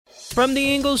From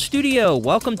the Ingalls studio,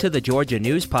 welcome to the Georgia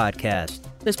News Podcast.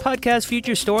 This podcast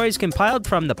features stories compiled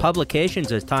from the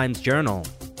publications of Times Journal.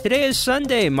 Today is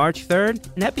Sunday, March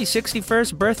 3rd, and happy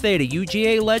 61st birthday to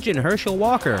UGA legend Herschel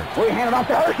Walker. We hand it off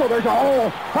to Herschel. There's a hole.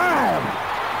 5,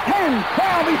 10,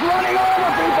 12. He's running over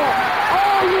people.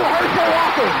 Oh, you Herschel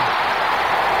Walker.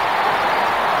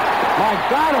 My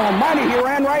God almighty, he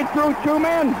ran right through two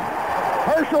men.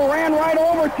 Herschel ran right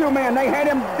over two men. They had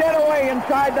him dead away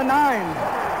inside the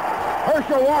 9.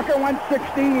 Herschel Walker went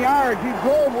 16 yards. He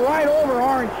drove right over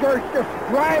Orange Church, just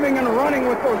driving and running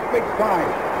with those big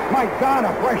 5. My God,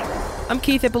 a fresh. I'm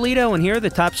Keith Ippolito, and here are the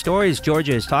top stories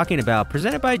Georgia is talking about,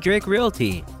 presented by Drake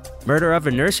Realty. Murder of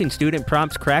a nursing student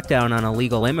prompts crackdown on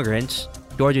illegal immigrants.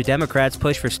 Georgia Democrats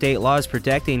push for state laws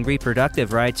protecting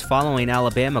reproductive rights following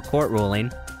Alabama court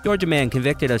ruling. Georgia man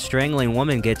convicted of strangling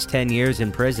woman gets 10 years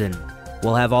in prison.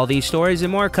 We'll have all these stories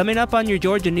and more coming up on your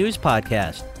Georgia News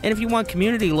Podcast. And if you want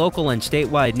community, local, and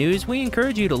statewide news, we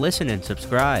encourage you to listen and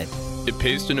subscribe. It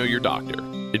pays to know your doctor.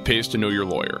 It pays to know your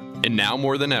lawyer. And now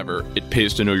more than ever, it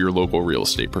pays to know your local real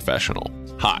estate professional.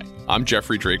 Hi, I'm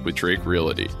Jeffrey Drake with Drake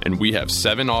Realty, and we have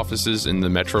 7 offices in the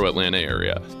metro Atlanta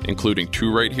area, including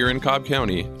 2 right here in Cobb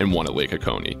County and 1 at Lake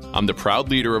Oconee. I'm the proud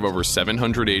leader of over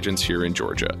 700 agents here in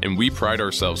Georgia, and we pride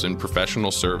ourselves in professional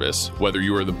service, whether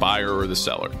you are the buyer or the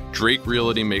seller. Drake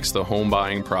Realty makes the home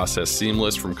buying process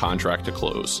seamless from contract to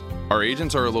close. Our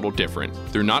agents are a little different.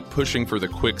 They're not pushing for the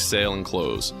quick sale and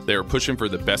close. They are pushing for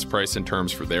the best price and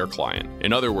terms for their client.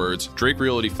 In other words, Drake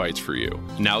Realty fights for you.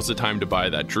 Now's the time to buy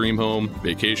that dream home,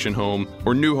 vacation home,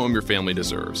 or new home your family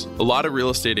deserves. A lot of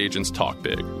real estate agents talk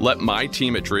big. Let my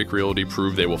team at Drake Realty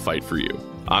prove they will fight for you.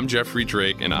 I'm Jeffrey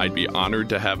Drake, and I'd be honored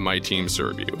to have my team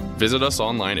serve you. Visit us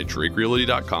online at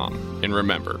drakerealty.com. And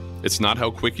remember, it's not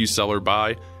how quick you sell or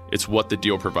buy, it's what the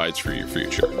deal provides for your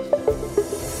future.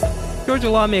 Georgia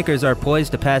lawmakers are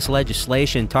poised to pass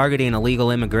legislation targeting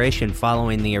illegal immigration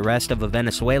following the arrest of a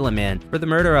Venezuelan man for the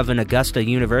murder of an Augusta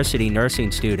University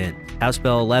nursing student. House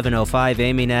Bill 1105,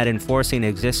 aiming at enforcing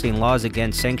existing laws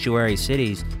against sanctuary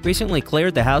cities, recently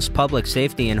cleared the House Public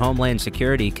Safety and Homeland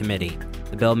Security Committee.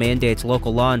 The bill mandates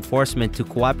local law enforcement to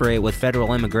cooperate with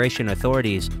federal immigration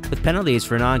authorities with penalties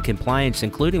for non-compliance,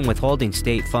 including withholding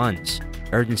state funds.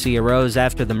 Urgency arose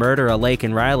after the murder of Lake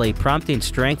and Riley, prompting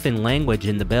strengthened language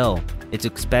in the bill. It's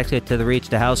expected to reach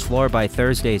the House floor by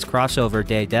Thursday's crossover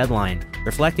day deadline,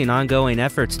 reflecting ongoing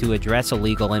efforts to address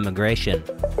illegal immigration.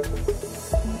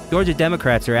 Georgia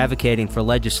Democrats are advocating for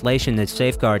legislation that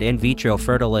safeguard in vitro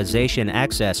fertilization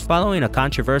access following a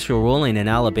controversial ruling in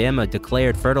Alabama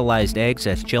declared fertilized eggs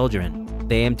as children.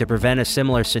 They aim to prevent a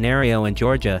similar scenario in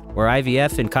Georgia, where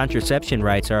IVF and contraception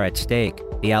rights are at stake.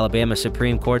 The Alabama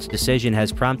Supreme Court's decision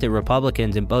has prompted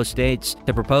Republicans in both states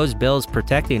to propose bills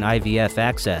protecting IVF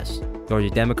access. Georgia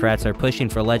Democrats are pushing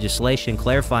for legislation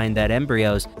clarifying that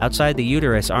embryos outside the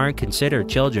uterus aren't considered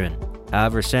children.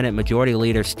 However, Senate Majority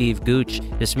Leader Steve Gooch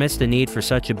dismissed the need for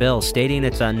such a bill, stating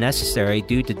it's unnecessary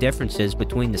due to differences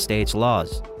between the state's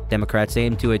laws. Democrats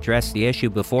aim to address the issue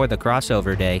before the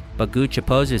crossover day, but Gooch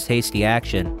opposes hasty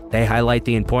action. They highlight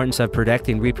the importance of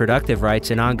protecting reproductive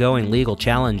rights and ongoing legal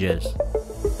challenges.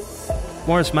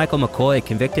 Morris Michael McCoy,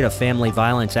 convicted of family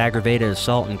violence, aggravated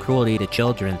assault, and cruelty to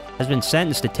children, has been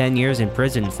sentenced to 10 years in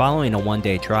prison following a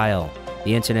one-day trial.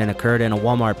 The incident occurred in a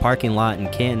Walmart parking lot in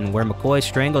Canton, where McCoy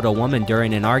strangled a woman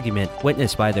during an argument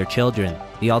witnessed by their children.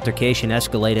 The altercation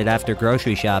escalated after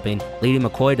grocery shopping, leading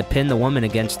McCoy to pin the woman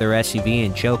against their SUV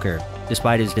and choke her.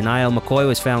 Despite his denial, McCoy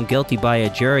was found guilty by a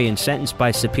jury and sentenced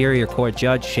by Superior Court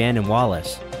Judge Shannon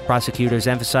Wallace. Prosecutors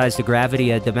emphasized the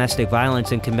gravity of domestic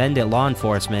violence and commended law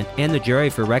enforcement and the jury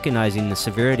for recognizing the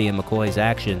severity of McCoy's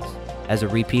actions. As a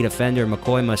repeat offender,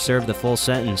 McCoy must serve the full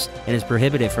sentence and is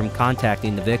prohibited from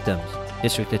contacting the victims.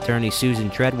 District Attorney Susan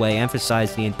Treadway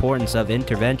emphasized the importance of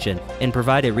intervention and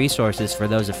provided resources for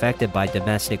those affected by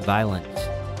domestic violence.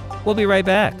 We'll be right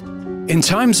back. In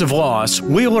times of loss,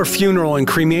 Wheeler Funeral and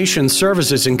Cremation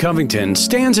Services in Covington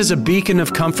stands as a beacon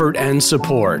of comfort and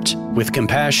support. With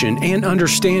compassion and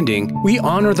understanding, we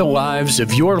honor the lives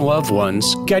of your loved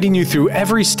ones, guiding you through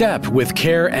every step with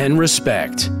care and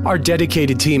respect. Our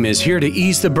dedicated team is here to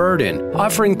ease the burden,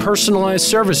 offering personalized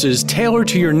services tailored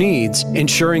to your needs,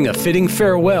 ensuring a fitting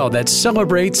farewell that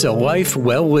celebrates a life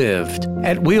well lived.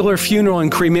 At Wheeler Funeral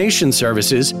and Cremation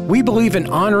Services, we believe in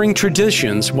honoring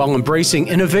traditions while embracing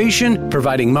innovation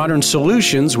providing modern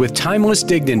solutions with timeless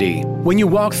dignity. When you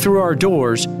walk through our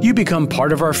doors, you become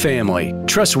part of our family.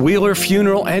 Trust Wheeler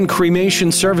Funeral and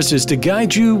Cremation Services to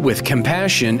guide you with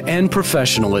compassion and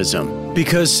professionalism.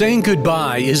 Because saying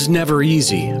goodbye is never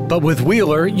easy, but with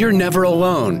Wheeler, you're never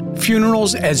alone.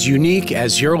 Funerals as unique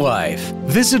as your life.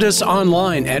 Visit us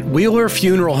online at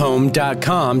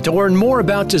wheelerfuneralhome.com to learn more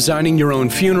about designing your own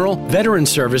funeral, veteran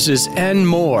services, and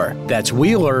more. That's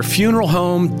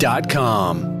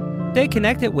wheelerfuneralhome.com. Stay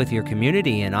connected with your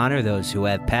community and honor those who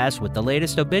have passed with the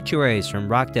latest obituaries from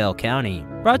Rockdale County.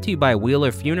 Brought to you by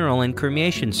Wheeler Funeral and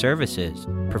Cremation Services,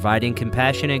 providing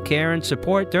compassionate care and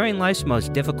support during life's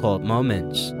most difficult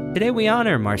moments. Today we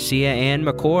honor Marcia Ann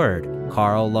McCord,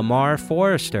 Carl Lamar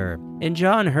Forrester, and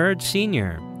John Hurd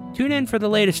Sr. Tune in for the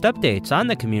latest updates on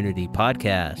the Community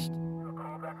Podcast.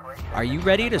 Are you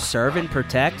ready to serve and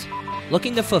protect?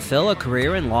 Looking to fulfill a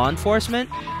career in law enforcement?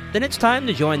 Then it's time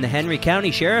to join the Henry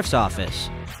County Sheriff's Office.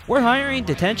 We're hiring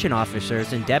detention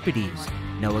officers and deputies.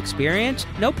 No experience?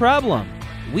 No problem.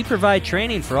 We provide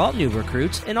training for all new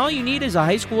recruits, and all you need is a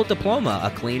high school diploma,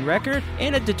 a clean record,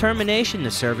 and a determination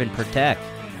to serve and protect.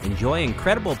 Enjoy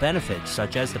incredible benefits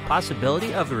such as the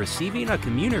possibility of receiving a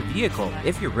commuter vehicle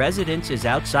if your residence is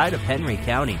outside of Henry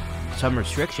County. Some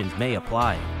restrictions may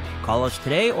apply. Call us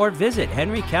today or visit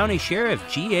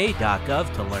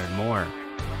henrycountysheriffga.gov to learn more.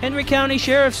 Henry County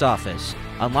Sheriff's Office.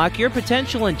 Unlock your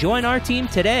potential and join our team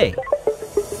today.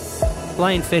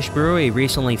 Flying Fish Brewery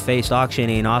recently faced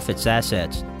auctioning off its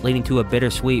assets, leading to a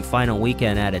bittersweet final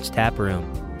weekend at its tap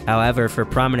room. However, for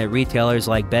prominent retailers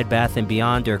like Bed Bath &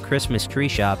 Beyond or Christmas tree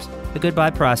shops, the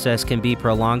goodbye process can be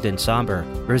prolonged and somber,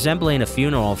 resembling a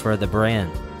funeral for the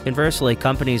brand. Conversely,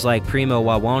 companies like Primo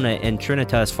Wawona and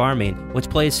Trinitas Farming, which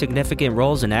plays significant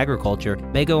roles in agriculture,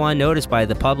 may go unnoticed by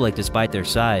the public despite their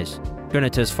size.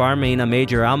 Trinitas Farming, a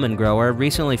major almond grower,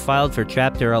 recently filed for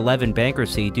Chapter 11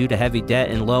 bankruptcy due to heavy debt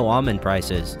and low almond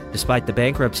prices. Despite the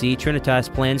bankruptcy, Trinitas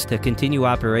plans to continue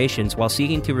operations while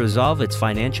seeking to resolve its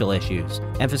financial issues,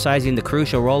 emphasizing the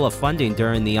crucial role of funding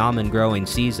during the almond growing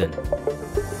season.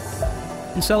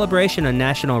 In celebration of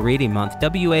National Reading Month,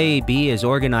 WAAB is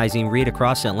organizing Read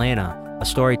Across Atlanta, a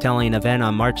storytelling event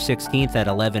on March 16th at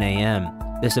 11 a.m.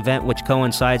 This event, which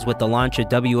coincides with the launch of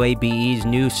WABE's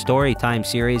new Storytime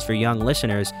series for young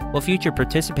listeners, will feature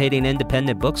participating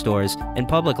independent bookstores and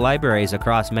public libraries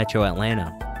across Metro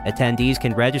Atlanta. Attendees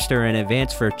can register in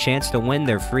advance for a chance to win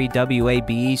their free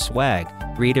WABE swag.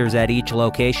 Readers at each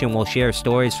location will share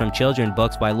stories from children's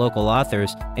books by local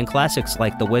authors and classics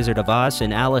like The Wizard of Oz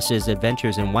and Alice's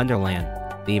Adventures in Wonderland.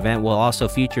 The event will also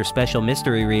feature special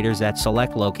mystery readers at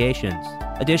select locations.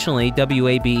 Additionally,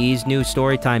 WABE's new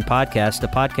Storytime podcast, the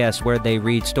podcast where they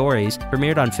read stories,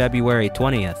 premiered on February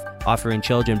 20th, offering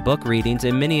children book readings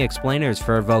and mini explainers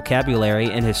for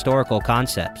vocabulary and historical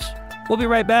concepts. We'll be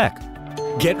right back.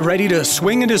 Get ready to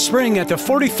swing into spring at the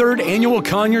 43rd Annual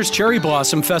Conyers Cherry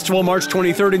Blossom Festival, March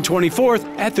 23rd and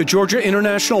 24th at the Georgia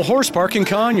International Horse Park in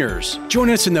Conyers. Join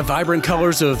us in the vibrant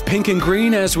colors of pink and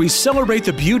green as we celebrate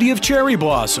the beauty of cherry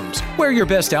blossoms. Wear your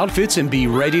best outfits and be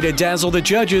ready to dazzle the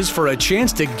judges for a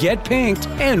chance to get pinked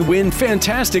and win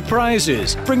fantastic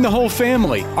prizes. Bring the whole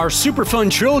family. Our super fun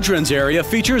children's area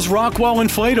features Rockwall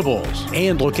inflatables.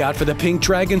 And look out for the Pink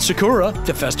Dragon Sakura,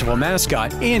 the festival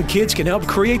mascot, and kids can help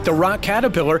create the Rock Caterpillar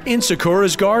in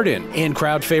Sakura's garden, and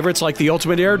crowd favorites like the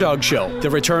Ultimate Air Dog Show, the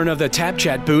return of the Tap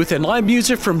Chat booth, and live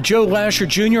music from Joe Lasher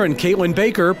Jr. and Caitlin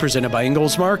Baker, presented by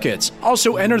Ingalls Markets.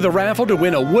 Also enter the raffle to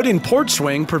win a wooden porch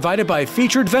swing provided by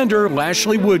featured vendor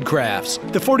Lashley Woodcrafts.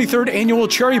 The 43rd Annual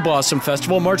Cherry Blossom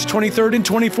Festival, March 23rd and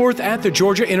 24th at the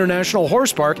Georgia International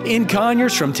Horse Park in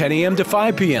Conyers from 10 a.m. to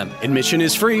 5 p.m. Admission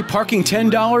is free, parking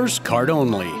 $10, card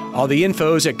only. All the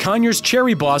info is at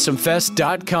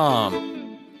ConyerSCherryBlossomFest.com.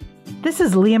 This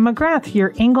is Leah McGrath,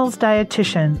 your Ingalls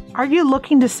dietitian. Are you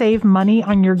looking to save money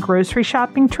on your grocery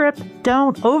shopping trip?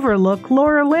 Don't overlook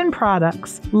Laura Lynn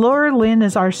products. Laura Lynn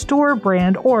is our store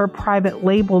brand or private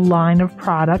label line of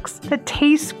products that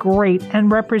taste great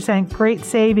and represent great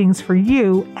savings for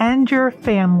you and your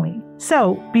family.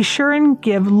 So be sure and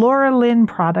give Laura Lynn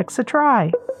products a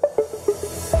try.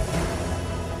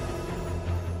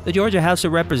 The Georgia House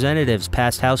of Representatives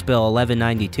passed House Bill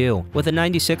 1192 with a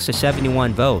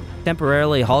 96-71 vote,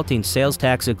 temporarily halting sales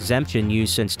tax exemption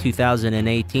used since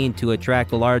 2018 to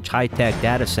attract large high-tech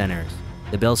data centers.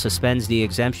 The bill suspends the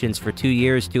exemptions for 2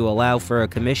 years to allow for a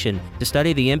commission to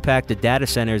study the impact of data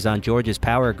centers on Georgia's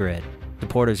power grid.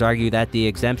 Supporters argue that the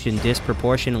exemption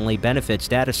disproportionately benefits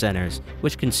data centers,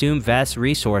 which consume vast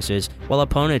resources, while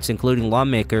opponents, including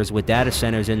lawmakers with data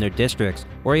centers in their districts,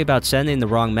 worry about sending the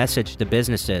wrong message to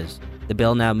businesses. The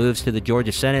bill now moves to the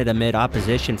Georgia Senate amid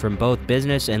opposition from both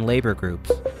business and labor groups.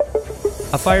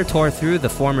 A fire tore through the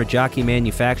former jockey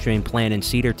manufacturing plant in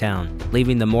Cedartown,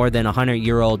 leaving the more than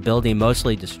 100-year-old building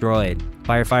mostly destroyed.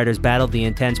 Firefighters battled the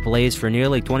intense blaze for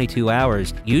nearly 22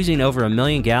 hours, using over 1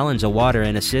 million gallons of water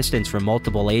and assistance from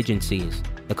multiple agencies.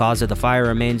 The cause of the fire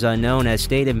remains unknown as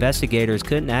state investigators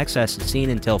couldn't access the scene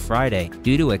until Friday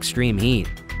due to extreme heat.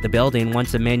 The building,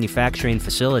 once a manufacturing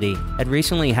facility, had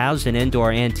recently housed an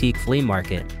indoor antique flea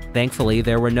market. Thankfully,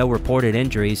 there were no reported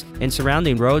injuries, and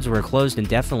surrounding roads were closed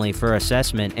indefinitely for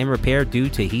assessment and repair due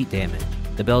to heat damage.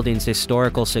 The building's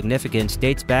historical significance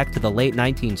dates back to the late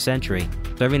 19th century,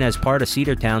 serving as part of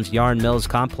Cedartown's Yarn Mills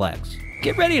complex.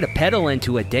 Get ready to pedal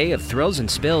into a day of thrills and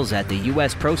spills at the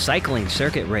U.S. Pro Cycling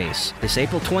Circuit Race, this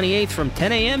April 28th from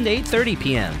 10 a.m. to 8:30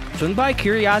 p.m. Swing by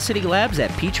Curiosity Labs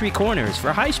at Peachtree Corners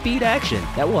for high-speed action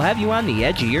that will have you on the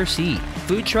edge of your seat.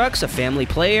 Food trucks, a family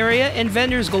play area, and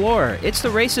vendors galore. It's the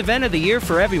race event of the year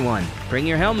for everyone. Bring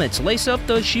your helmets, lace up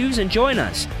those shoes, and join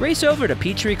us. Race over to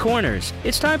Peachtree Corners.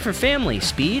 It's time for family,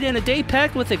 speed, and a day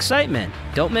packed with excitement.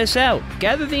 Don't miss out.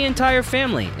 Gather the entire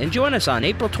family and join us on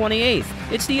April 28th.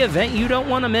 It's the event you don't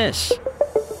want to miss.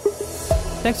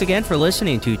 Thanks again for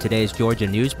listening to today's Georgia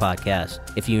News Podcast.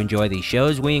 If you enjoy these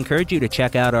shows, we encourage you to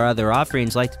check out our other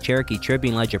offerings like the Cherokee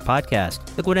Tribune Ledger Podcast,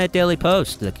 the Gwinnett Daily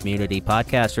Post, the Community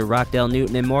Podcast for Rockdale,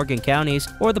 Newton, and Morgan counties,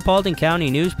 or the Paulding County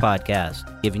News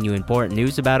Podcast. Giving you important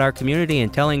news about our community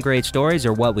and telling great stories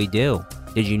are what we do.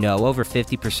 Did you know over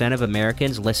 50% of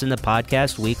Americans listen to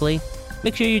podcasts weekly?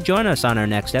 Make sure you join us on our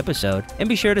next episode, and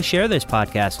be sure to share this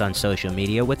podcast on social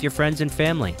media with your friends and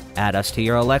family. Add us to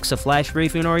your Alexa Flash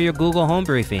Briefing or your Google Home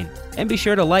Briefing. And be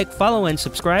sure to like, follow, and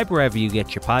subscribe wherever you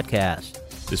get your podcast.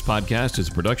 This podcast is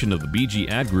a production of the BG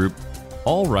Ad Group,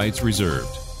 all rights reserved.